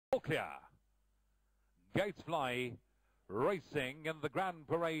All clear. Gates fly. Racing in the Grand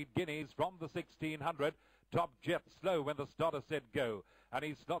Parade Guineas from the 1600. Top Jet slow when the starter said go, and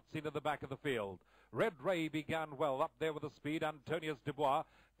he slots into the back of the field. Red Ray began well up there with the speed. Antonius Dubois,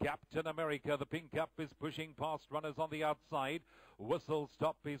 Captain America, the pink up is pushing past runners on the outside. Whistle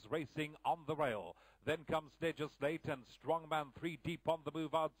Stop is racing on the rail. Then comes Legislate and Strongman 3 deep on the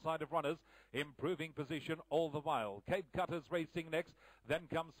move outside of runners, improving position all the while. Cape Cutter's racing next. Then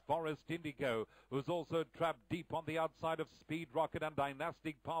comes Forest Indigo, who's also trapped deep on the outside of Speed Rocket, and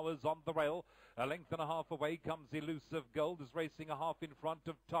Dynastic Powers on the rail. A length and a half away comes Elusive Gold, is racing a half in front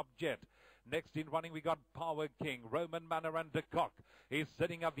of Top Jet. Next in running we got Power King, Roman Manor and De Kock is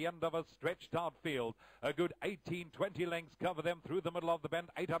sitting at the end of a stretched out field. A good 18-20 lengths cover them through the middle of the bend.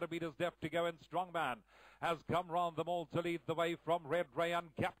 800 meters left to go, and Strongman has come round them all to lead the way from Red Ray and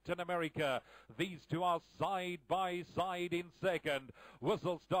Captain America. These two are side by side in second.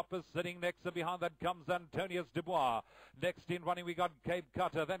 Whistle Stop is sitting next, and behind that comes Antonius Dubois. Next in running we got Cape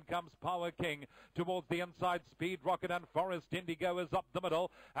Cutter, then comes Power King. Towards the inside, Speed Rocket and Forest Indigo is up the middle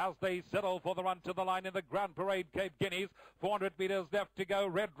as they settle for the run to the line in the Grand Parade Cape Guineas. 400 meters left to go.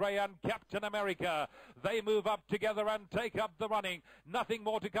 Red Ray and Captain America, they move up together and take up the running. Nothing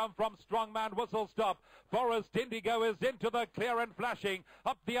more to come from Strongman. Whistle Stop. Forest Indigo is into the clear and flashing.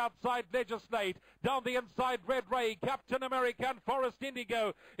 Up the outside, Legislate. Down the inside, Red Ray, Captain America and Forest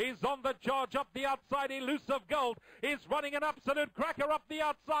Indigo is on the charge. Up the outside, Elusive Gold is running an absolute cracker up the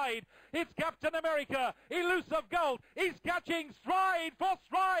outside. It's Captain America. Elusive Gold is catching stride for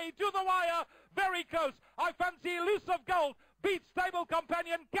stride to the wire. Very close. I fancy Elusive Gold beats stable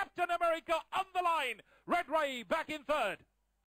companion Captain America on the line. Red Ray back in third.